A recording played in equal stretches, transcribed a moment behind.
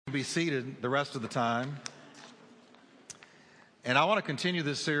Be seated the rest of the time. And I want to continue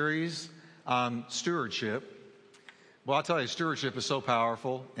this series on stewardship. Well, I'll tell you, stewardship is so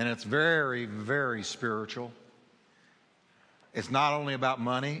powerful, and it's very, very spiritual. It's not only about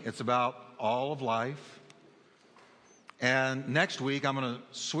money, it's about all of life. And next week, I'm going to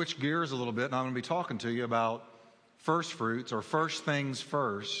switch gears a little bit, and I'm going to be talking to you about first fruits, or first things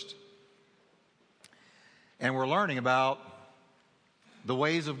first. And we're learning about the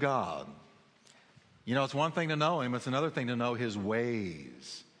ways of God. You know, it's one thing to know Him, it's another thing to know His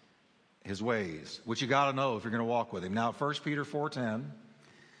ways. His ways, which you got to know if you're going to walk with Him. Now, 1 Peter 4:10,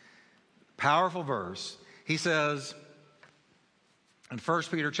 powerful verse. He says in 1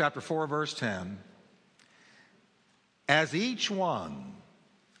 Peter chapter 4, verse 10, as each one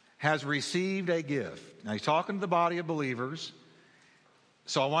has received a gift. Now, he's talking to the body of believers.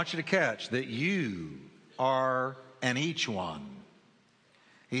 So I want you to catch that you are an each one.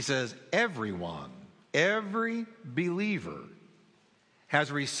 He says, everyone, every believer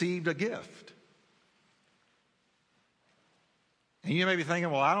has received a gift. And you may be thinking,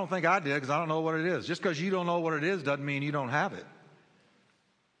 well, I don't think I did because I don't know what it is. Just because you don't know what it is doesn't mean you don't have it.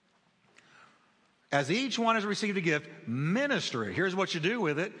 As each one has received a gift, minister it. Here's what you do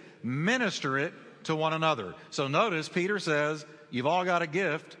with it. Minister it to one another. So notice Peter says, you've all got a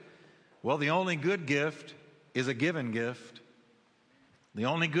gift. Well, the only good gift is a given gift. The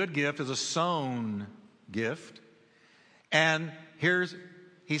only good gift is a sown gift. And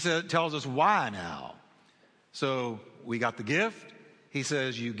he tells us why now. So we got the gift. He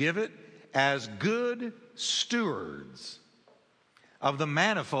says you give it as good stewards of the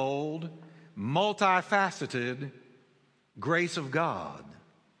manifold, multifaceted grace of God.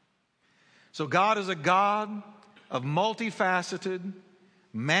 So God is a God of multifaceted,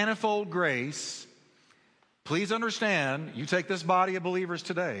 manifold grace. Please understand, you take this body of believers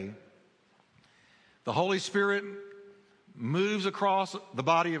today, the Holy Spirit moves across the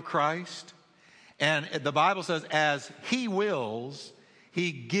body of Christ, and the Bible says, as He wills,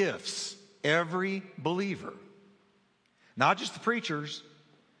 He gifts every believer. Not just the preachers.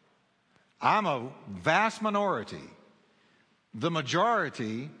 I'm a vast minority. The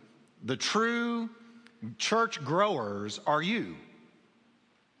majority, the true church growers, are you.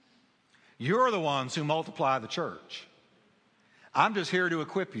 You're the ones who multiply the church. I'm just here to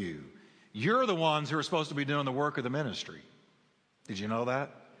equip you. You're the ones who are supposed to be doing the work of the ministry. Did you know that?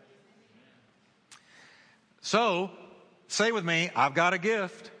 So, say with me, I've got a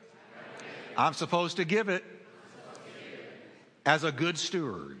gift. I'm supposed to give it as a good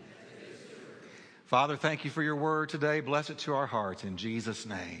steward. Father, thank you for your word today. Bless it to our hearts in Jesus'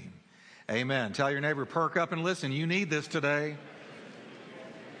 name. Amen. Tell your neighbor, perk up and listen. You need this today.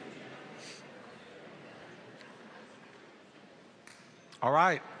 All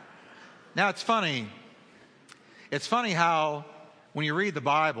right. Now, it's funny. It's funny how when you read the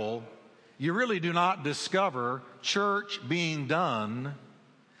Bible, you really do not discover church being done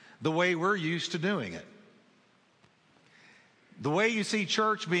the way we're used to doing it. The way you see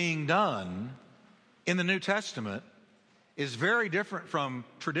church being done in the New Testament is very different from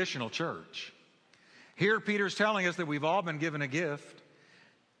traditional church. Here, Peter's telling us that we've all been given a gift,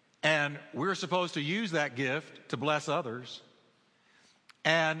 and we're supposed to use that gift to bless others.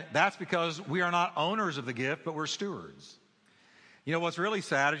 And that's because we are not owners of the gift, but we're stewards. You know, what's really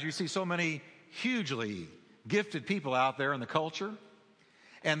sad is you see so many hugely gifted people out there in the culture,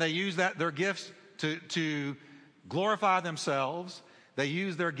 and they use their gifts to glorify themselves. They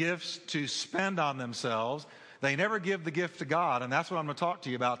use their gifts to spend on themselves. They never give the gift to God, and that's what I'm going to talk to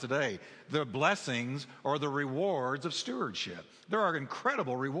you about today. The blessings or the rewards of stewardship. There are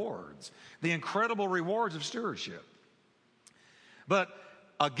incredible rewards. The incredible rewards of stewardship. But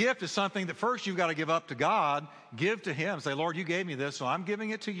a gift is something that first you've got to give up to God, give to Him. Say, Lord, you gave me this, so I'm giving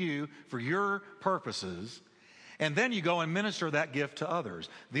it to you for your purposes. And then you go and minister that gift to others.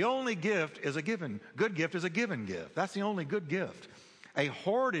 The only gift is a given. Good gift is a given gift. That's the only good gift. A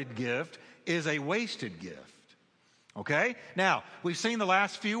hoarded gift is a wasted gift. Okay? Now, we've seen the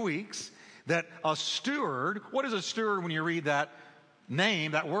last few weeks that a steward, what is a steward when you read that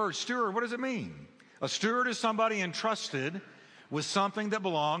name, that word steward, what does it mean? A steward is somebody entrusted with something that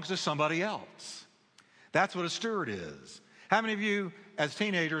belongs to somebody else. That's what a steward is. How many of you, as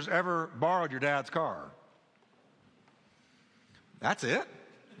teenagers, ever borrowed your dad's car? That's it?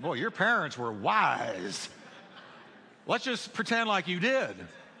 Boy, your parents were wise. Let's just pretend like you did.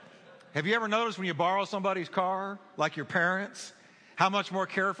 Have you ever noticed when you borrow somebody's car, like your parents, how much more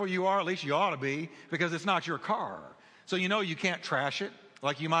careful you are? At least you ought to be, because it's not your car. So you know you can't trash it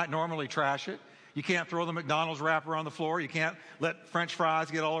like you might normally trash it. You can't throw the McDonald's wrapper on the floor. You can't let French fries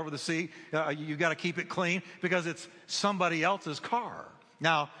get all over the seat. You've got to keep it clean because it's somebody else's car.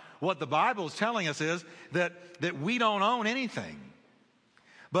 Now, what the Bible is telling us is that we don't own anything.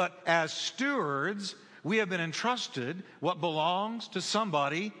 But as stewards, we have been entrusted what belongs to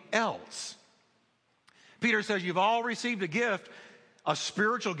somebody else. Peter says you've all received a gift, a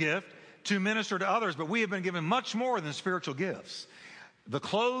spiritual gift, to minister to others, but we have been given much more than spiritual gifts. The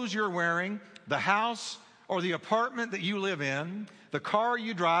clothes you're wearing, the house or the apartment that you live in, the car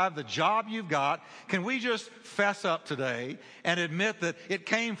you drive, the job you've got, can we just fess up today and admit that it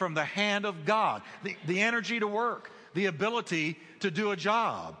came from the hand of God? The energy to work, the ability to do a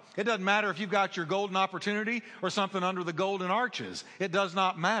job. It doesn't matter if you've got your golden opportunity or something under the golden arches. It does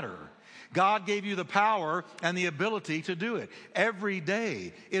not matter. God gave you the power and the ability to do it. Every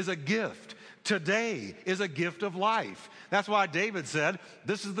day is a gift. Today is a gift of life. That's why David said,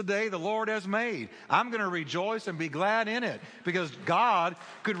 this is the day the Lord has made. I'm going to rejoice and be glad in it, because God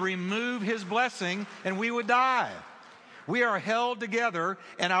could remove his blessing and we would die. We are held together,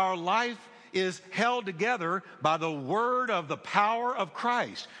 and our life is held together by the word of the power of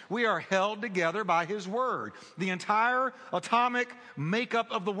Christ. We are held together by his word. The entire atomic makeup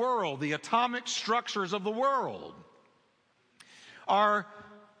of the world, the atomic structures of the world are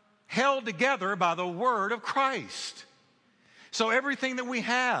held together by the word of Christ. So everything that we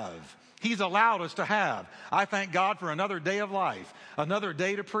have, he's allowed us to have. I thank God for another day of life, another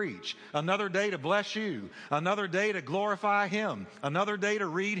day to preach, another day to bless you, another day to glorify him, another day to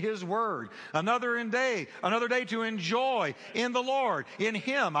read his word, another day to enjoy in the Lord. In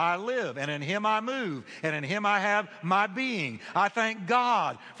him I live, and in him I move, and in him I have my being. I thank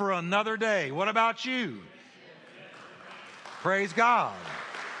God for another day. What about you? Praise God.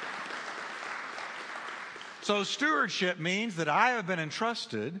 So stewardship means that I have been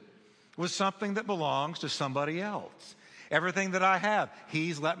entrusted with something that belongs to somebody else. Everything that I have,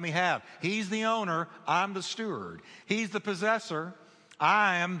 he's let me have. He's the owner, I'm the steward. He's the possessor,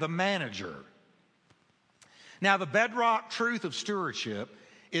 I am the manager. Now, the bedrock truth of stewardship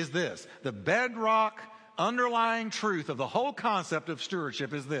is this. The bedrock underlying truth of the whole concept of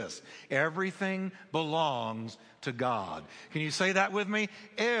stewardship is this. Everything belongs to God. Can you say that with me?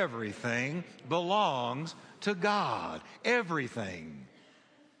 Everything belongs to God. Everything.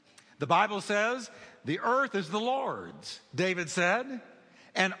 The Bible says, the earth is the Lord's, David said,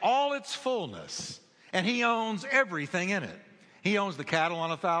 and all its fullness. And he owns everything in it. He owns the cattle on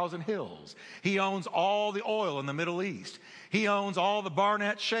 1,000 hills. He owns all the oil in the Middle East. He owns all the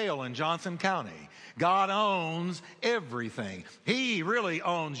Barnett Shale in Johnson County. God owns everything. He really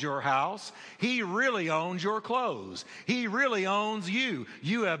owns your house. He really owns your clothes. He really owns you.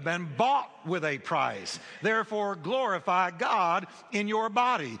 You have been bought with a price. Therefore, glorify God in your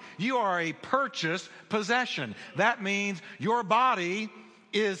body. You are a purchased possession. That means your body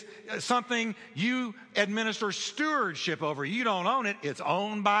is something you administer stewardship over. You don't own it. It's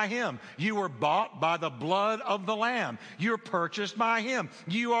owned by him. You were bought by the blood of the Lamb. You're purchased by him.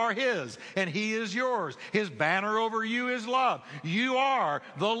 You are his, and he is yours. His banner over you is love. You are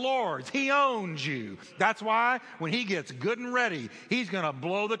the Lord's. He owns you. That's why when he gets good and ready, he's going to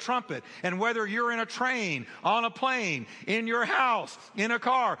blow the trumpet. And whether you're in a train, on a plane, in your house, in a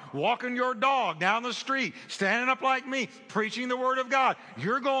car, walking your dog down the street, standing up like me, preaching the word of God,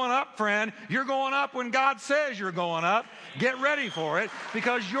 you're going up, friend. You're going up when God says you're going up. Get ready for it,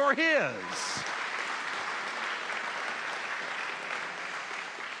 because you're his.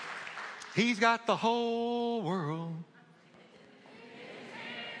 He's got the whole world.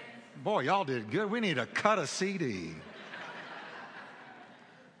 Boy, y'all did good. We need to cut a CD.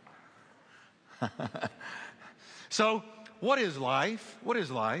 So, what is life? What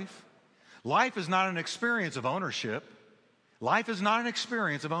is life? Life is not an experience of ownership. Life is not an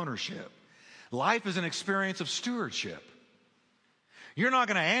experience of ownership. Life is an experience of stewardship. You're not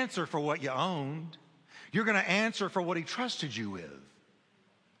going to answer for what you owned. You're going to answer for what he trusted you with.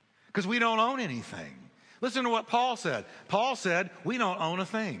 Because we don't own anything. Listen to what Paul said. Paul said, we don't own a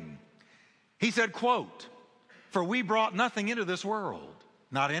thing. He said, quote, for we brought nothing into this world,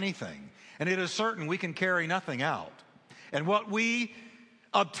 not anything. And it is certain we can carry nothing out. And what we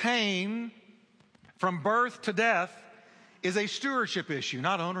obtain from birth to death is a stewardship issue,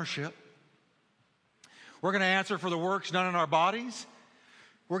 not ownership. We're going to answer for the works done in our bodies.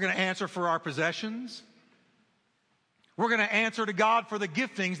 We're going to answer for our possessions. We're going to answer to God for the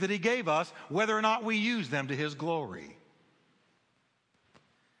giftings that he gave us, whether or not we use them to his glory.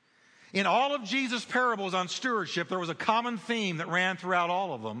 In all of Jesus' parables on stewardship, there was a common theme that ran throughout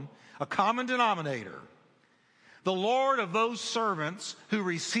all of them, a common denominator. The Lord of those servants who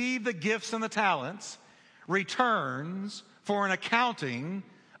receive the gifts and the talents returns for an accounting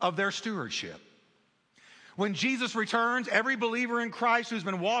of their stewardship. When Jesus returns, every believer in Christ who's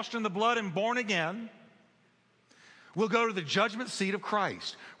been washed in the blood and born again will go to the judgment seat of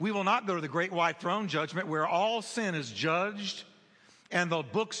Christ. We will not go to the great white throne judgment where all sin is judged and the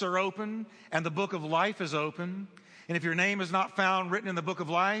books are open and the book of life is open. And if your name is not found written in the book of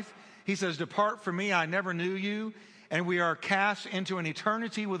life, he says, "Depart from me, I never knew you." And we are cast into an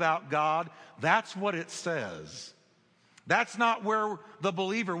eternity without God. That's what it says. That's not where the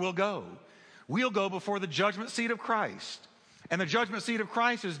believer will go. We'll go before the judgment seat of Christ. And the judgment seat of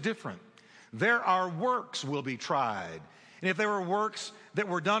Christ is different. There our works will be tried. And if there were works that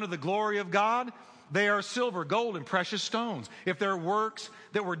were done to the glory of God, they are silver, gold, and precious stones. If there are works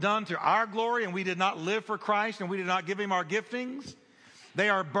that were done to our glory and we did not live for Christ and we did not give him our giftings, they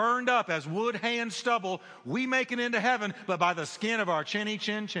are burned up as wood, hay, and stubble. We make it into heaven, but by the skin of our chinny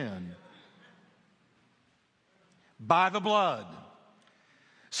chin chin. By the blood.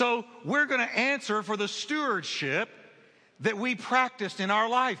 So we're going to answer for the stewardship that we practiced in our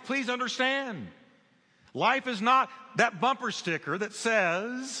life. Please understand, life is not that bumper sticker that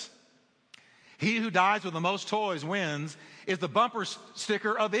says, "He who dies with the most toys wins," is the bumper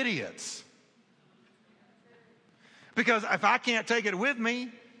sticker of idiots. Because if I can't take it with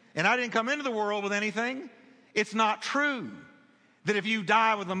me, and I didn't come into the world with anything, it's not true that if you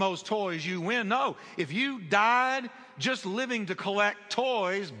die with the most toys, you win. No, if you died just living to collect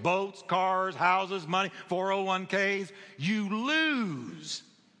toys, boats, cars, houses, money, 401ks, you lose.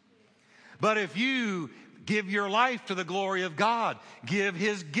 But if you give your life to the glory of God, give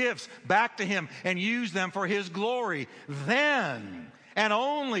his gifts back to him and use them for his glory, then, and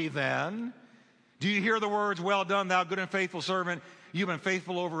only then, do you hear the words, "Well done, thou good and faithful servant. You've been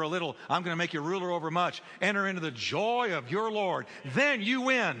faithful over a little. I'm going to make you ruler over much. Enter into the joy of your Lord." Then you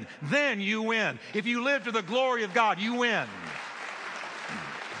win. Then you win. If you live to the glory of God, you win.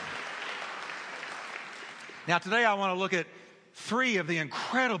 Now, today I want to look at 3 of the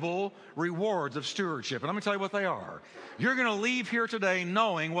incredible rewards of stewardship. And let me tell you what they are. You're going to leave here today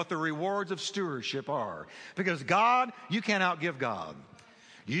knowing what the rewards of stewardship are. Because God, you can't outgive God.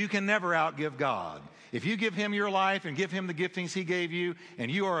 You can never outgive God. If you give him your life and give him the giftings he gave you, and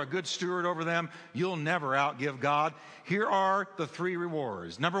you are a good steward over them, you'll never outgive God. Here are the 3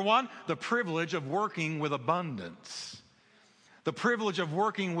 rewards. Number 1, the privilege of working with abundance. The privilege of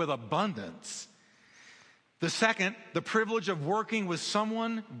working with abundance. The second, the privilege of working with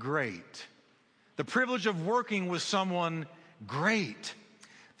someone great. The privilege of working with someone great.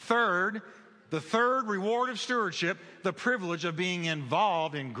 Third, the third reward of stewardship, the privilege of being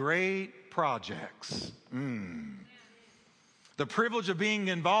involved in great projects. The privilege of being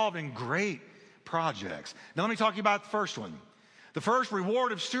involved in great projects. Now let me talk to you about the first one. The first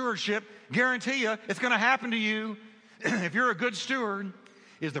reward of stewardship, guarantee you, it's going to happen to you if you're a good steward,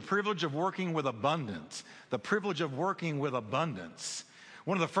 is the privilege of working with abundance. The privilege of working with abundance.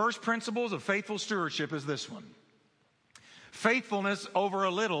 One of the first principles of faithful stewardship is this one. Faithfulness over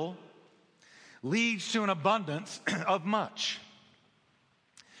a little leads to an abundance of much.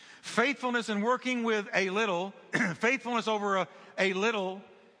 Faithfulness in working with a little, faithfulness over a little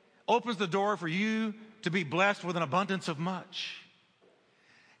opens the door for you to be blessed with an abundance of much.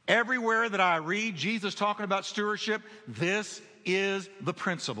 Everywhere that I read Jesus talking about stewardship, this is the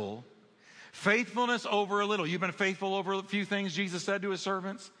principle. Faithfulness over a little. You've been faithful over a few things, Jesus said to his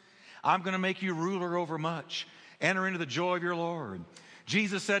servants. I'm going to make you ruler over much. Enter into the joy of your Lord.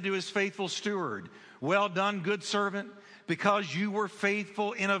 Jesus said to his faithful steward, "Well done, good servant, because you were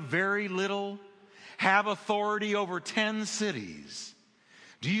faithful in a very little, have authority over 10 cities."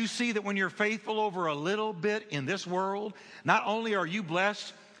 Do you see that when you're faithful over a little bit in this world, not only are you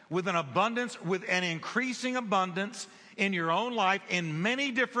blessed with an abundance, with an increasing abundance in your own life in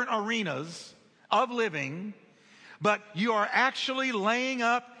many different arenas of living, but you are actually laying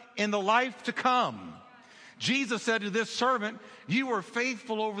up in the life to come. Jesus said to this servant, "You were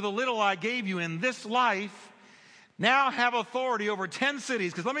faithful over the little I gave you in this life. Now have authority over 10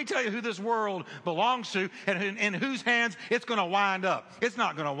 cities." Because let me tell you who this world belongs to and in whose hands it's going to wind up. It's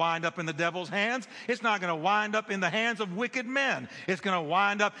not going to wind up in the devil's hands. It's not going to wind up in the hands of wicked men. It's going to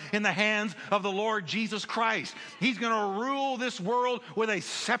wind up in the hands of the Lord Jesus Christ. He's going to rule this world with a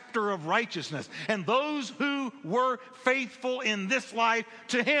scepter of righteousness. And those who were faithful in this life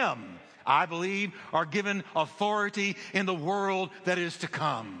to him, I believe, are given authority in the world that is to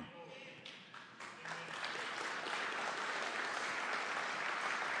come.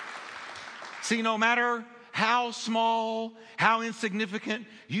 See, no matter how small, how insignificant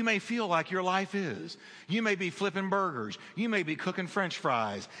you may feel like your life is. You may be flipping burgers. You may be cooking French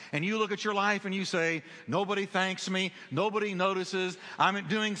fries. And you look at your life and you say, nobody thanks me. Nobody notices. I'm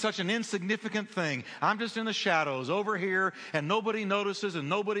doing such an insignificant thing. I'm just in the shadows over here and nobody notices and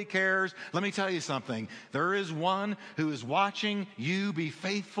nobody cares. Let me tell you something. There is one who is watching you be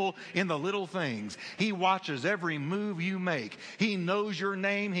faithful in the little things. He watches every move you make. He knows your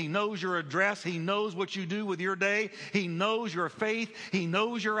name. He knows your address. He knows what you do with your day. He knows your faith. He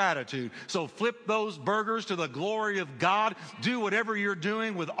knows your attitude. So flip those burgers to the glory of God. Do whatever you're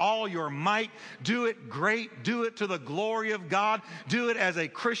doing with all your might. Do it great. Do it to the glory of God. Do it as a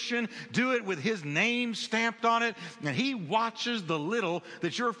Christian. Do it with His name stamped on it. And He watches the little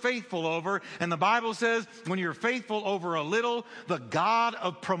that you're faithful over. And the Bible says when you're faithful over a little, the God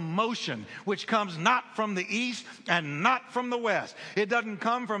of promotion, which comes not from the east and not from the west. It doesn't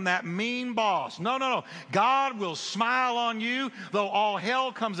come from that mean boss. No. God will smile on you, though all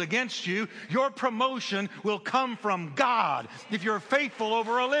hell comes against you. Your promotion will come from God if you're faithful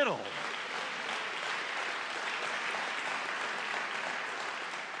over a little.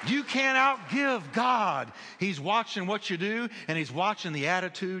 You can't outgive God. He's watching what you do, and He's watching the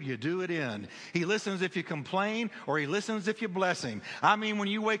attitude you do it in. He listens if you complain, or He listens if you bless Him. I mean, when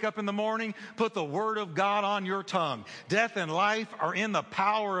you wake up in the morning, put the Word of God on your tongue. Death and life are in the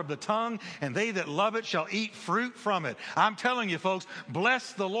power of the tongue, and they that love it shall eat fruit from it. I'm telling you, folks,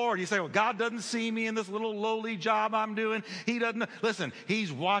 bless the Lord. You say, well, God doesn't see me in this little lowly job I'm doing. He doesn't. Listen,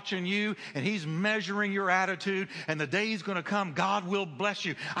 He's watching you, and He's measuring your attitude, and the day is going to come, God will bless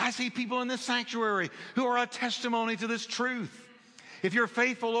you. I see people in this sanctuary who are a testimony to this truth. If you're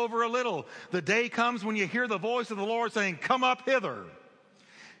faithful over a little, the day comes when you hear the voice of the Lord saying, come up hither.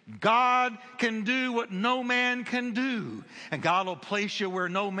 God can do what no man can do. And God will place you where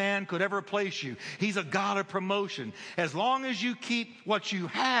no man could ever place you. He's a God of promotion. As long as you keep what you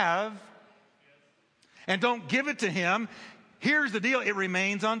have and don't give it to Him, here's the deal. It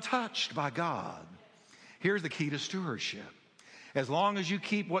remains untouched by God. Here's the key to stewardship. As long as you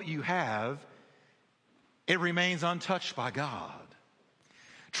keep what you have, it remains untouched by God.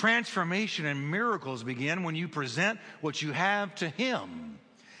 Transformation and miracles begin when you present what you have to Him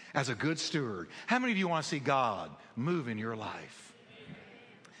as a good steward. How many of you want to see God move in your life?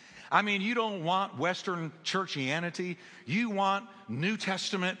 I mean, you don't want Western churchianity. You want New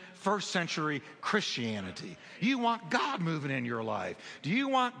Testament, first century Christianity. You want God moving in your life. Do you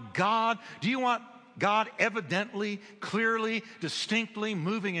want God evidently, clearly, distinctly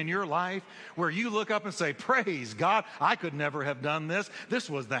moving in your life where you look up and say, praise God, I could never have done this. This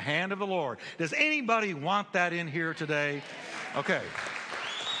was the hand of the Lord. Does anybody want that in here today? Okay.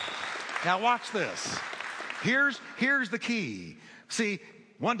 Now watch this. Here's the key. See,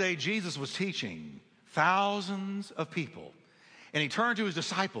 one day Jesus was teaching thousands of people, and He turned to His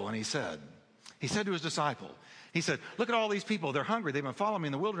disciple and He said to His disciple, He said, look at all these people. They're hungry. They've been following me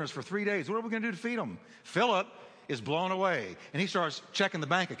in the wilderness for 3 days. What are we going to do to feed them? Philip is blown away, and he starts checking the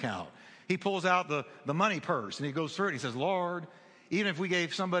bank account. He pulls out the money purse, and he goes through it. And he says, Lord, even if we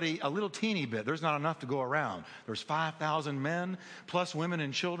gave somebody a little teeny bit, there's not enough to go around. There's 5,000 men plus women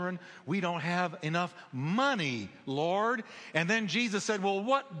and children. We don't have enough money, Lord. And then Jesus said, well,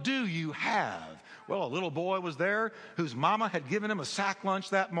 what do you have? Well, a little boy was there whose mama had given him a sack lunch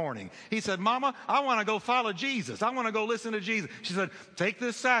that morning. He said, Mama, I want to go follow Jesus. I want to go listen to Jesus. She said, take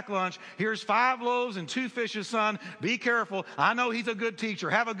this sack lunch. Here's 5 loaves and 2 fishes, son. Be careful. I know he's a good teacher.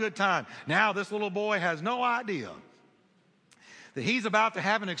 Have a good time. Now this little boy has no idea that he's about to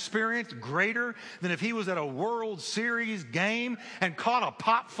have an experience greater than if he was at a World Series game and caught a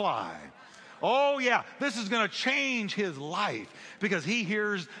pop fly. Oh, yeah, this is going to change his life because he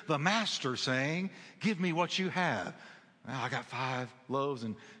hears the master saying, give me what you have. Well, I got 5 loaves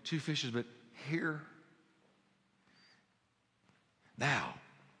and 2 fishes, but here. Now,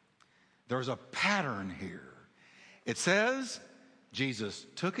 there's a pattern here. It says Jesus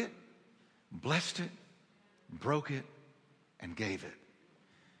took it, blessed it, broke it, and gave it.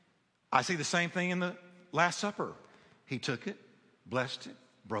 I see the same thing in the Last Supper. He took it, blessed it,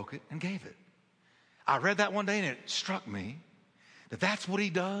 broke it, and gave it. I read that one day and it struck me that that's what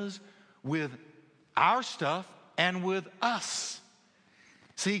He does with our stuff and with us.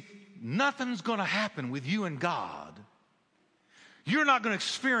 See, nothing's going to happen with you and God. You're not going to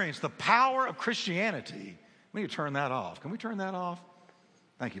experience the power of Christianity. We need to turn that off. Can we turn that off?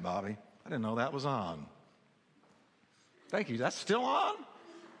 Thank you, Bobby. I didn't know that was on. Thank you. That's still on?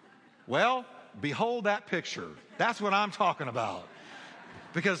 Well, behold that picture. That's what I'm talking about.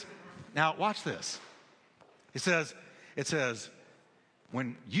 Because, now watch this. It says,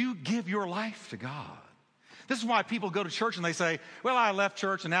 when you give your life to God, This is why people go to church and they say, well, I left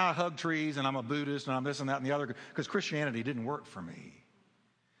church and now I hug trees and I'm a Buddhist and I'm this and that and the other because Christianity didn't work for me.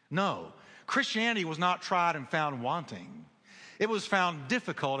 No, Christianity was not tried and found wanting. It was found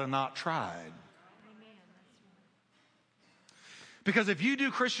difficult and not tried. Because if you do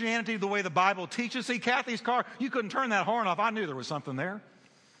Christianity the way the Bible teaches, see, Kathy's car, you couldn't turn that horn off. I knew there was something there.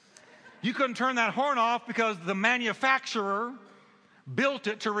 You couldn't turn that horn off because the manufacturer built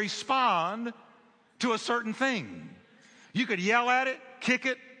it to respond to a certain thing. You could yell at it, kick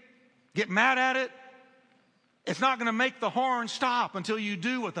it, get mad at it. It's not going to make the horn stop until you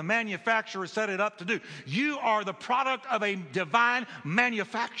do what the manufacturer set it up to do. You are the product of a divine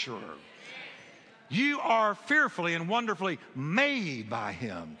manufacturer. You are fearfully and wonderfully made by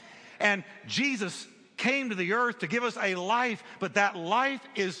him. And Jesus came to the earth to give us a life, but that life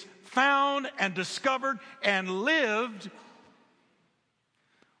is found and discovered and lived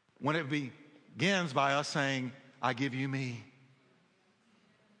when it begins by us saying, I give you me.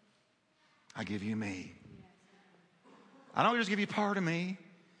 I give you me. I don't just give you part of me.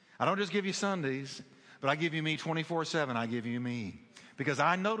 I don't just give you Sundays, but I give you me 24/7. I give you me. Because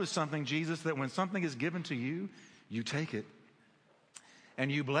I noticed something, Jesus, that when something is given to you, you take it and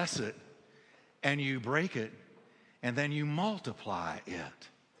you bless it and you break it and then you multiply it.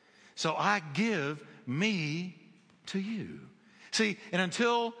 So I give me to you. See, and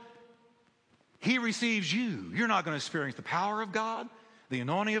until he receives you, you're not going to experience the power of God, the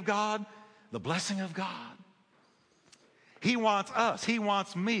anointing of God, the blessing of God. He wants us. He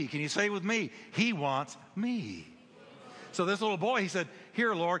wants me. Can you say with me? He wants me. So this little boy, he said,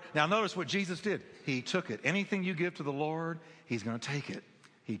 here, Lord. Now notice what Jesus did. He took it. Anything you give to the Lord, he's going to take it.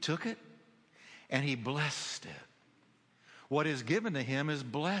 He took it and he blessed it. What is given to him is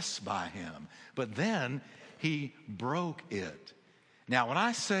blessed by him. But then he broke it. Now when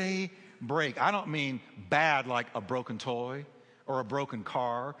I say break, I don't mean bad like a broken toy or a broken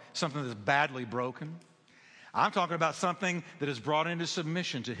car, something that's badly broken. I'm talking about something that is brought into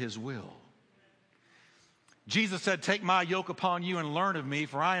submission to his will. Jesus said, take my yoke upon you and learn of me,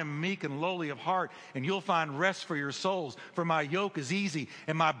 for I am meek and lowly of heart, and you'll find rest for your souls. For my yoke is easy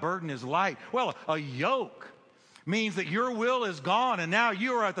and my burden is light. Well, a yoke means that your will is gone, and now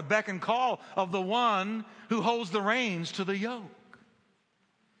you are at the beck and call of the one who holds the reins to the yoke.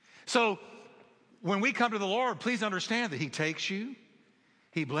 So when we come to the Lord, please understand that he takes you,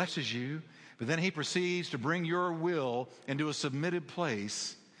 he blesses you, but then he proceeds to bring your will into a submitted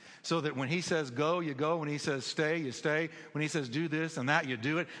place so that when he says go, you go. When he says stay, you stay. When he says do this and that, you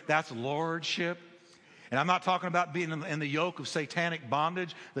do it. That's lordship. And I'm not talking about being in the yoke of satanic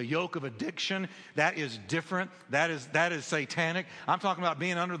bondage, the yoke of addiction. That is different. That is satanic. I'm talking about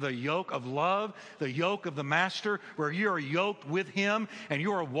being under the yoke of love, the yoke of the master, where you are yoked with him and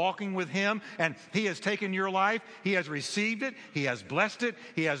you are walking with him. And he has taken your life. He has received it. He has blessed it.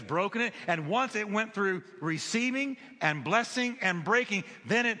 He has broken it. And once it went through receiving and blessing and breaking,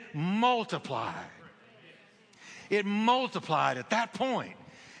 then it multiplied. It multiplied at that point.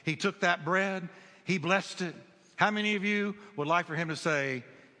 He took that bread. He blessed it. How many of you would like for him to say,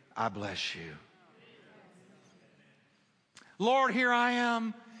 I bless you? Lord, here I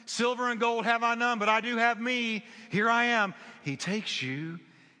am. Silver and gold have I none, but I do have me. Here I am. He takes you.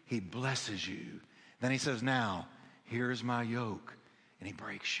 He blesses you. Then he says, now, here's my yoke. And he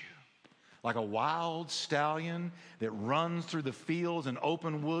breaks you. Like a wild stallion that runs through the fields and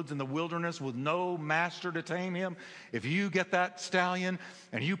open woods in the wilderness with no master to tame him. If you get that stallion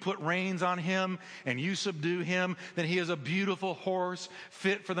and you put reins on him and you subdue him, then he is a beautiful horse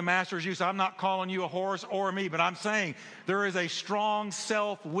fit for the master's use. I'm not calling you a horse or me, but I'm saying there is a strong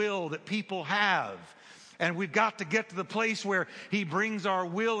self-will that people have. And we've got to get to the place where he brings our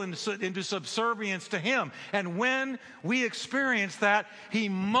will into subservience to him. And when we experience that, he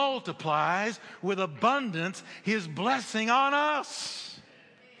multiplies with abundance his blessing on us.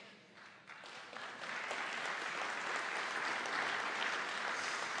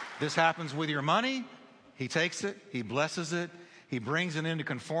 This happens with your money. He takes it, he blesses it, he brings it into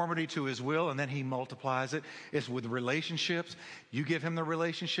conformity to his will, and then he multiplies it. It's with relationships. You give him the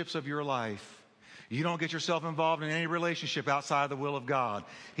relationships of your life. You don't get yourself involved in any relationship outside the will of God.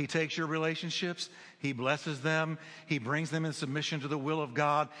 He takes your relationships, he blesses them, he brings them in submission to the will of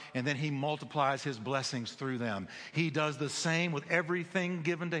God, and then he multiplies his blessings through them. He does the same with everything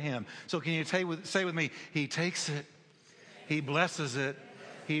given to him. So can you say with me, he takes it, he blesses it,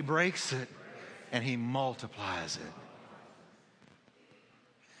 he breaks it, and he multiplies it.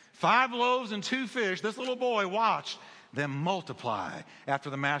 5 loaves and 2 fish, this little boy watched them multiply. After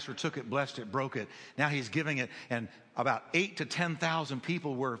the master took it, blessed it, broke it, now he's giving it, and about 8,000 to 10,000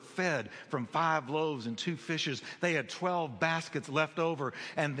 people were fed from 5 loaves and 2 fishes. They had 12 baskets left over,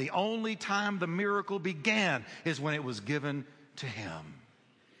 and the only time the miracle began is when it was given to him.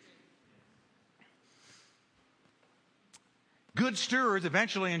 Good stewards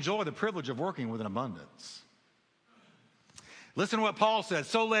eventually enjoy the privilege of working with an abundance. Listen to what Paul says.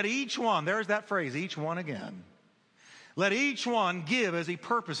 So let each one, there's that phrase, each one again. Let each one give as he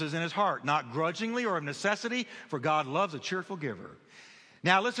purposes in his heart, not grudgingly or of necessity, for God loves a cheerful giver.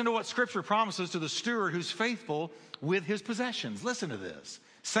 Now listen to what Scripture promises to the steward who's faithful with his possessions. Listen to this.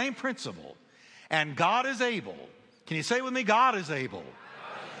 Same principle. And God is able. Can you say with me, God is able?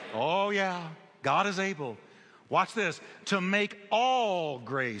 Oh yeah, God is able. Watch this. To make all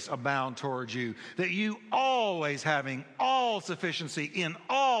grace abound towards you, that you always having all sufficiency in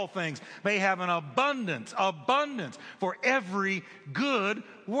all things may have an abundance for every good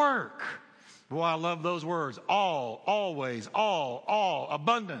work. Boy, I love those words. All, always, all,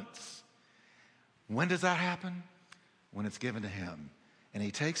 abundance. When does that happen? When it's given to him. And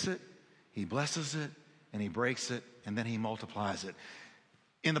he takes it, he blesses it, and he breaks it, and then he multiplies it.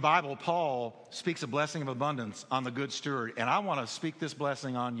 In the Bible, Paul speaks a blessing of abundance on the good steward, and I want to speak this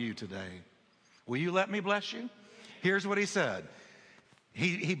blessing on you today. Will you let me bless you? Here's what he said.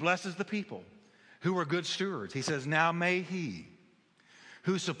 He blesses the people who are good stewards. He says, now may he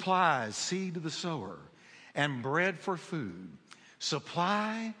who supplies seed to the sower and bread for food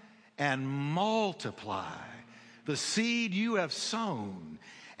supply and multiply the seed you have sown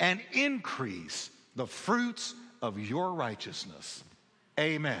and increase the fruits of your righteousness.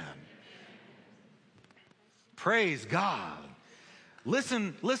 Amen. Praise God.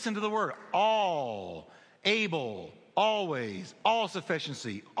 Listen to the word. All, able, always, all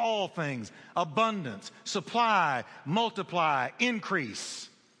sufficiency, all things, abundance, supply, multiply, increase.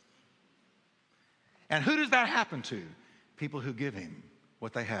 And who does that happen to? People who give him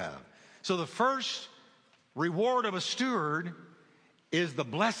what they have. So the first reward of a steward is the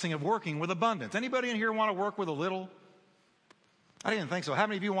blessing of working with abundance. Anybody in here want to work with a little? I didn't think so. How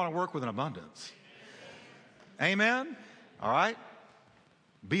many of you want to work with an abundance? Amen? All right.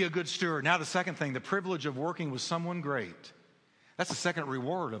 Be a good steward. Now the second thing, the privilege of working with someone great. That's the second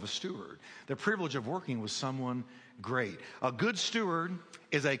reward of a steward. The privilege of working with someone great. A good steward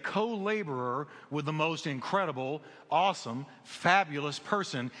is a co-laborer with the most incredible, awesome, fabulous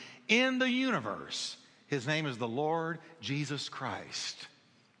person in the universe. His name is the Lord Jesus Christ.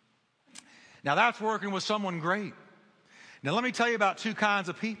 Now that's working with someone great. Now let me tell you about 2 kinds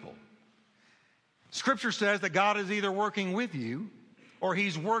of people. Scripture says that God is either working with you or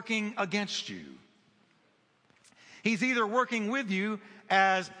he's working against you. He's either working with you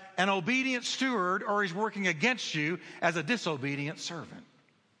as an obedient steward or he's working against you as a disobedient servant.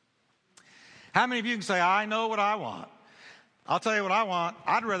 How many of you can say, I know what I want? I'll tell you what I want.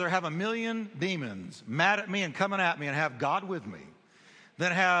 I'd rather have 1,000,000 demons mad at me and coming at me and have God with me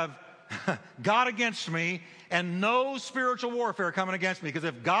than have God against me and no spiritual warfare coming against me. Because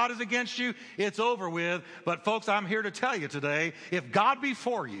if God is against you, it's over with. But folks, I'm here to tell you today, if God be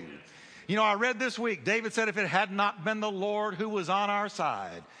for you. You know, I read this week, David said if it had not been the Lord who was on our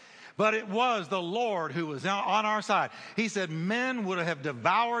side, but it was the Lord who was on our side. He said men would have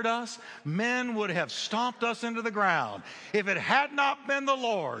devoured us. Men would have stomped us into the ground if it had not been the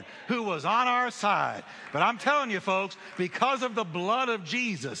Lord who was on our side. But I'm telling you, folks, because of the blood of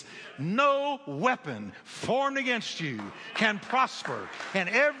Jesus, no weapon formed against you can prosper. And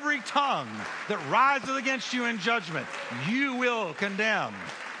every tongue that rises against you in judgment, you will condemn.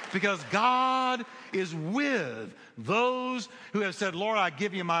 Because God is with those who have said, Lord, I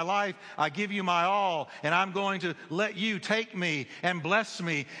give you my life, I give you my all, and I'm going to let you take me and bless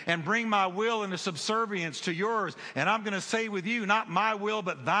me and bring my will into subservience to yours. And I'm going to say with you, not my will,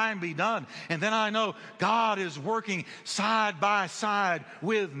 but thine be done. And then I know God is working side by side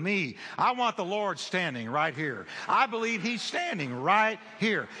with me. I want the Lord standing right here. I believe he's standing right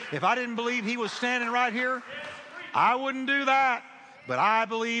here. If I didn't believe he was standing right here, I wouldn't do that. But I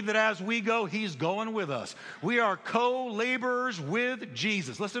believe that as we go, he's going with us. We are co-laborers with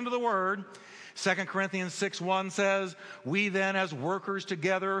Jesus. Listen to the word. 2 Corinthians 6:1 says, we then as workers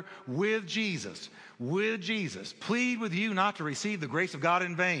together with Jesus, plead with you not to receive the grace of God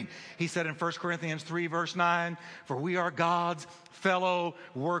in vain. He said in 1 Corinthians 3 verse 9, for we are God's fellow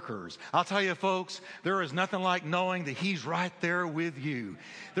workers. I'll tell you, folks, there is nothing like knowing that he's right there with you.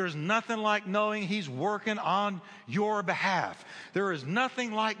 There's nothing like knowing he's working on your behalf. There is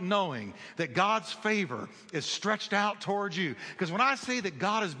nothing like knowing that God's favor is stretched out towards you. Because when I say that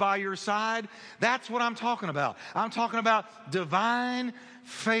God is by your side, That's what I'm talking about. I'm talking about divine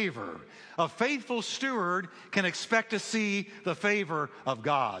favor. A faithful steward can expect to see the favor of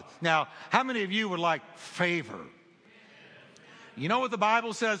God. Now, how many of you would like favor? You know what the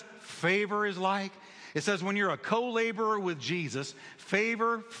Bible says favor is like? It says when you're a co-laborer with Jesus,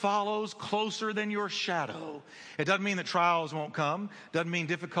 favor follows closer than your shadow. It doesn't mean that trials won't come. Doesn't mean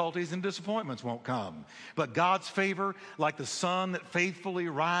difficulties and disappointments won't come. But God's favor, like the sun that faithfully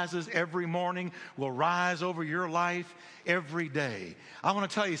rises every morning, will rise over your life every day. I want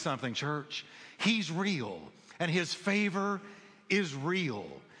to tell you something, church. He's real, and his favor is real.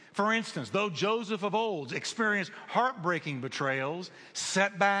 For instance, though Joseph of old experienced heartbreaking betrayals,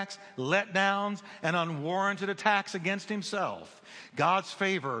 setbacks, letdowns, and unwarranted attacks against himself, God's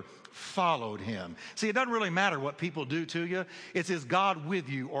favor followed him. See, it doesn't really matter what people do to you. It's, is God with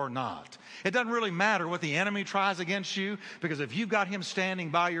you or not? It doesn't really matter what the enemy tries against you, because if you've got him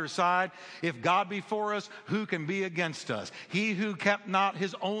standing by your side, if God be for us, who can be against us? He who kept not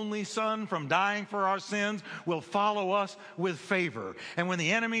his only son from dying for our sins will follow us with favor. And when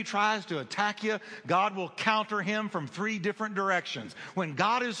the enemy tries to attack you, God will counter him from 3 different directions. When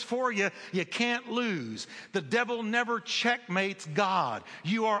God is for you, you can't lose. The devil never checkmates God.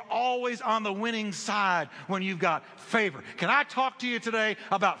 You are always on the winning side when you've got favor. Can I talk to you today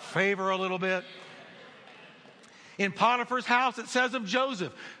about favor a little bit? In Potiphar's house, it says of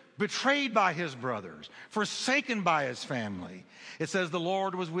Joseph, betrayed by his brothers, forsaken by his family. It says the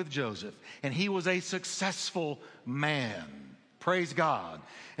Lord was with Joseph, and he was a successful man. Praise God.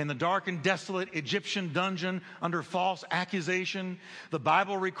 In the dark and desolate Egyptian dungeon under false accusation, the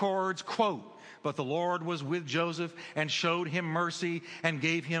Bible records, quote, but the Lord was with Joseph and showed him mercy and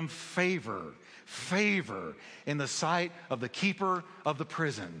gave him favor in the sight of the keeper of the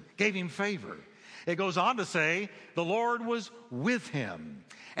prison. Gave him favor. It goes on to say, the Lord was with him,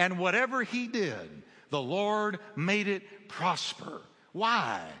 and whatever he did, the Lord made it prosper.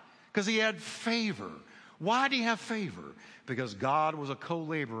 Why? Because he had favor. Why did he have favor? Because God was a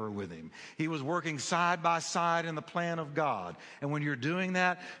co-laborer with him. He was working side by side in the plan of God. And when you're doing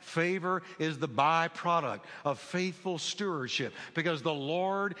that, favor is the byproduct of faithful stewardship, because the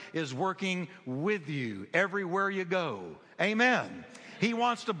Lord is working with you everywhere you go. Amen. He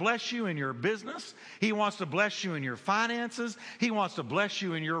wants to bless you in your business. He wants to bless you in your finances. He wants to bless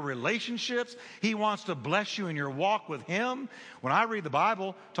you in your relationships. He wants to bless you in your walk with him. When I read the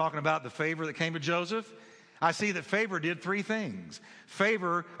Bible talking about the favor that came to Joseph, I see that favor did 3 things.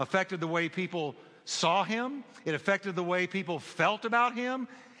 Favor affected the way people saw him. It affected the way people felt about him.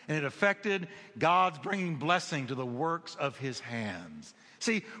 And it affected God's bringing blessing to the works of his hands.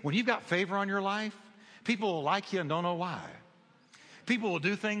 See, when you've got favor on your life, people will like you and don't know why. People will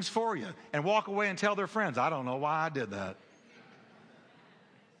do things for you and walk away and tell their friends, I don't know why I did that.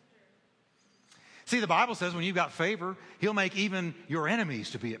 See, the Bible says when you've got favor, he'll make even your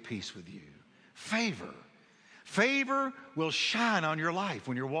enemies to be at peace with you. Favor. Favor will shine on your life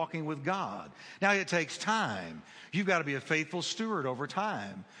when you're walking with God. Now, it takes time. You've got to be a faithful steward over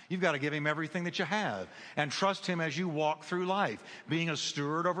time. You've got to give him everything that you have and trust him as you walk through life, being a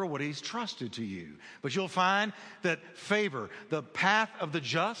steward over what he's trusted to you. But you'll find that favor, the path of the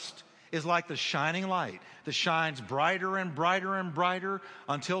just, is like the shining light that shines brighter and brighter and brighter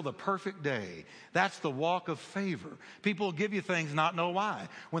until the perfect day. That's the walk of favor. People will give you things, not know why.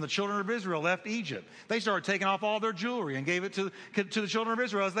 When the children of Israel left Egypt, they started taking off all their jewelry and gave it to the children of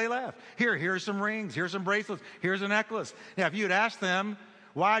Israel as they left. Here's some rings, here's some bracelets, here's a necklace. Now, if you'd ask them,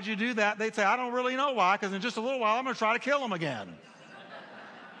 why'd you do that? They'd say, I don't really know why, because in just a little while, I'm going to try to kill them again.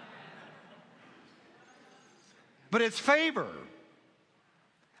 But it's favor.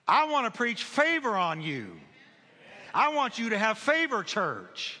 I want to preach favor on you. I want you to have favor,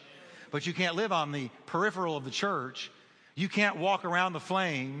 church. But you can't live on the peripheral of the church. You can't walk around the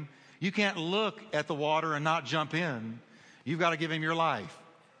flame. You can't look at the water and not jump in. You've got to give him your life.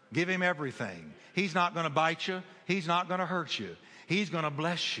 Give him everything. He's not going to bite you. He's not going to hurt you. He's going to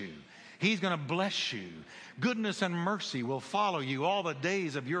bless you. He's going to bless you. Goodness and mercy will follow you all the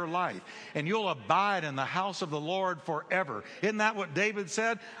days of your life, and you'll abide in the house of the Lord forever. Isn't that what David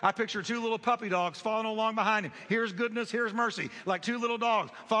said? I picture 2 little puppy dogs following along behind him. Here's goodness, here's mercy, like 2 little dogs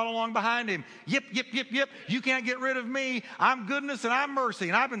following along behind him. Yip, yip, yip, yip. You can't get rid of me. I'm goodness and I'm mercy,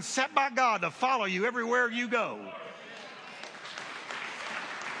 and I've been set by God to follow you everywhere you go.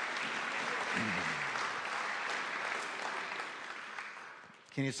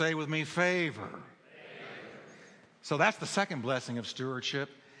 Can you say with me, favor? So that's the second blessing of stewardship.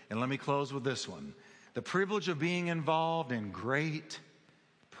 And let me close with this one. The privilege of being involved in great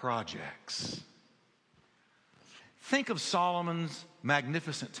projects. Think of Solomon's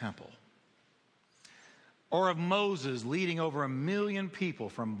magnificent temple. or of Moses leading over 1 million people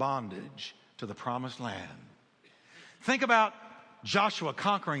from bondage to the promised land. Think about Joshua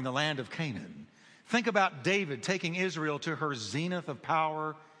conquering the land of Canaan. Think about David taking Israel to her zenith of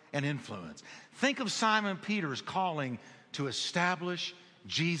power and influence. Think of Simon Peter's calling to establish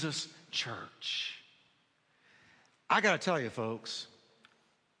Jesus' church. I got to tell you, folks,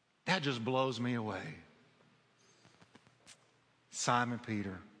 that just blows me away. Simon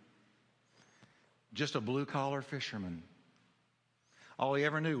Peter, just a blue-collar fisherman. All he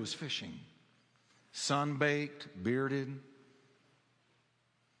ever knew was fishing. Sun-baked, bearded,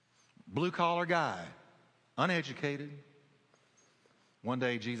 blue-collar guy, uneducated. One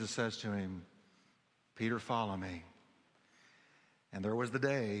day Jesus says to him, Peter, follow me. And there was the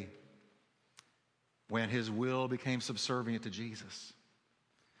day when his will became subservient to Jesus.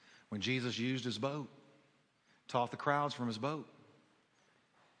 When Jesus used his boat, taught the crowds from his boat.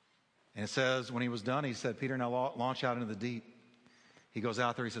 And it says when he was done, he said, Peter, now launch out into the deep. He goes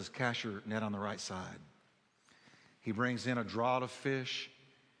out there, he says, cast your net on the right side. He brings in a draught of fish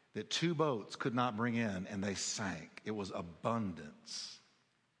that 2 boats could not bring in, and they sank. It was abundance.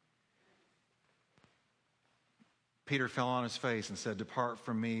 Peter fell on his face and said, depart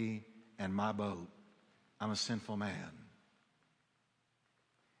from me and my boat. I'm a sinful man.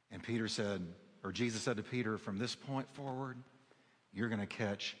 And Peter said, or Jesus said to Peter, from this point forward, you're going to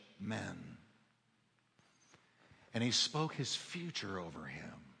catch men. And he spoke his future over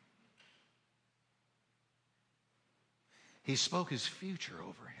him. He spoke his future over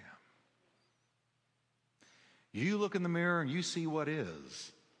him. You look in the mirror and you see what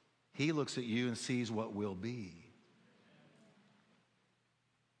is. He looks at you and sees what will be.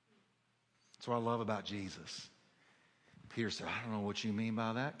 That's what I love about Jesus. Peter said, I don't know what you mean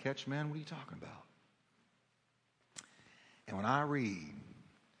by that. Catch men? What are you talking about? And when I read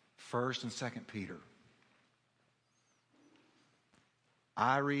 1st and 2nd Peter,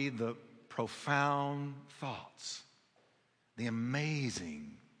 I read the profound thoughts, the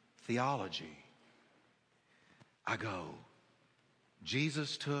amazing theology. I go,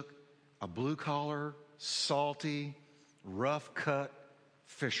 Jesus took a blue-collar, salty, rough-cut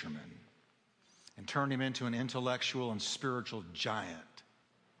fisherman and turned him into an intellectual and spiritual giant.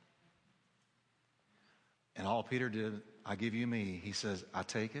 And all Peter did, I give you me. He says, I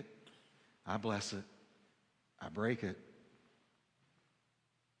take it, I bless it, I break it.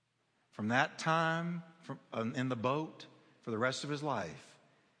 From that time in the boat for the rest of his life,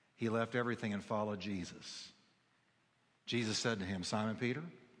 he left everything and followed Jesus. Jesus said to him, Simon Peter,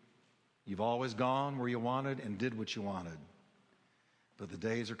 you've always gone where you wanted and did what you wanted. But the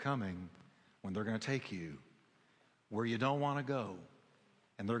days are coming when they're going to take you where you don't want to go,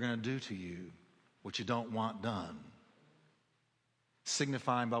 and they're going to do to you what you don't want done,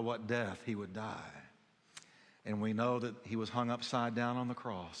 signifying by what death he would die. And we know that he was hung upside down on the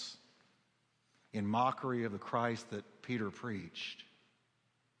cross in mockery of the Christ that Peter preached.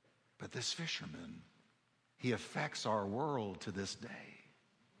 But this fisherman, he affects our world to this day.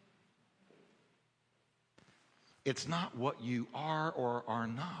 It's not what you are or are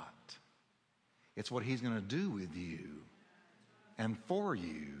not. It's what he's going to do with you and for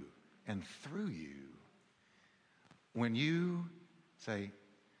you and through you. When you say,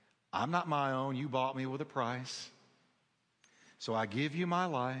 I'm not my own, you bought me with a price, so I give you my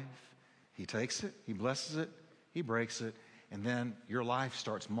life. He takes it, he blesses it, he breaks it, and then your life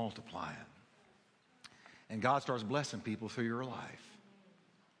starts multiplying. And God starts blessing people through your life.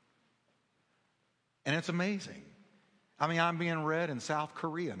 And it's amazing. I mean, I'm being read in South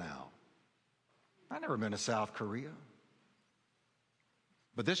Korea now. I've never been to South Korea.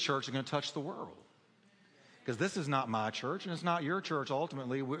 But this church is going to touch the world. Because this is not my church, and it's not your church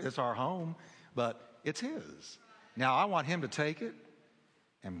ultimately. It's our home, but it's his. Now, I want him to take it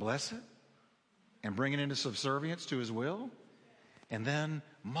and bless it and bring it into subservience to his will and then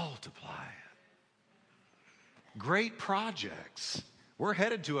multiply it. Great projects. We're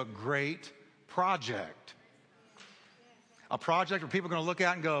headed to a great project. A project where people are going to look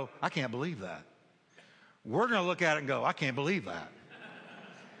at and go, I can't believe that. We're going to look at it and go, I can't believe that.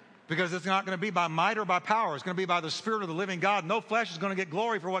 Because it's not going to be by might or by power. It's going to be by the Spirit of the living God. No flesh is going to get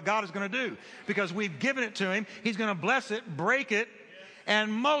glory for what God is going to do. Because we've given it to him. He's going to bless it, break it,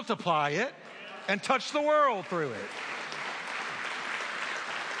 and multiply it, and touch the world through it.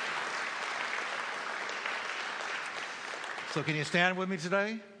 So can you stand with me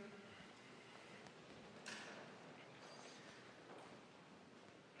today?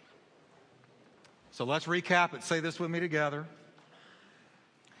 So let's recap it. Say this with me together.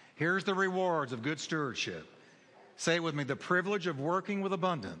 Here's the rewards of good stewardship. Say it with me. The privilege of working with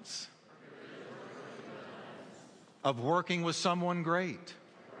abundance of working with someone great,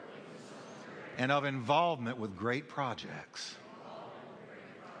 and of involvement with great projects.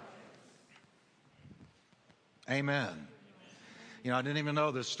 Amen. You know, I didn't even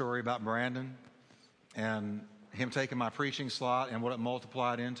know this story about Brandon and him taking my preaching slot and what it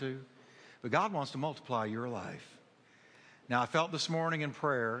multiplied into. But God wants to multiply your life. Now, I felt this morning in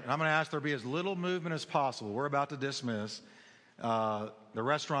prayer, and I'm going to ask there be as little movement as possible. We're about to dismiss. The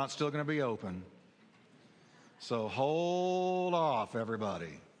restaurant's still going to be open. So hold off,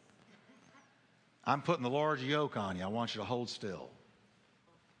 everybody. I'm putting the Lord's yoke on you. I want you to hold still.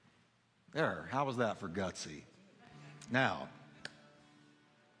 There. How was that for gutsy? Now,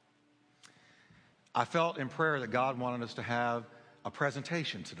 I felt in prayer that God wanted us to have a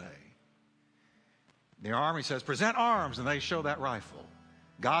presentation today. The Army says, present arms, and they show that rifle.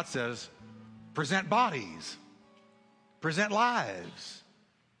 God says, present bodies, present lives.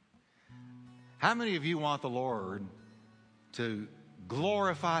 How many of you want the Lord to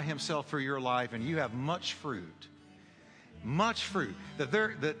glorify himself through your life, and you have much fruit,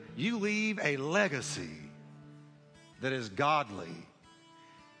 that you leave a legacy that is godly?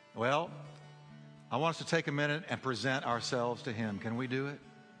 Well, I want us to take a minute and present ourselves to him. Can we do it?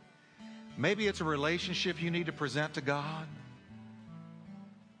 Maybe it's a relationship you need to present to God.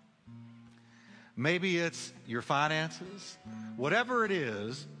 Maybe it's your finances. Whatever it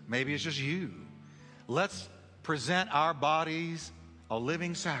is, maybe it's just you. Let's present our bodies a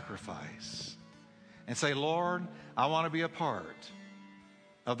living sacrifice and say, Lord, I want to be a part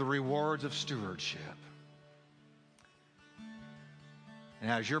of the rewards of stewardship.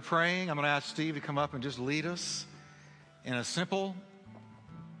 And as you're praying, I'm going to ask Steve to come up and just lead us in a simple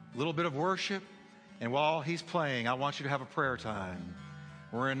little bit of worship. And while he's playing, I want you to have a prayer time.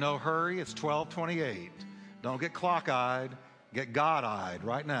 We're in no hurry. It's 12:28. Don't get clock-eyed. Get God-eyed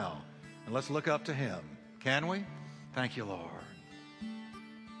right now. And let's look up to him. Can we? Thank you, Lord.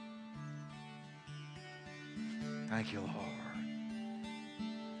 Thank you, Lord.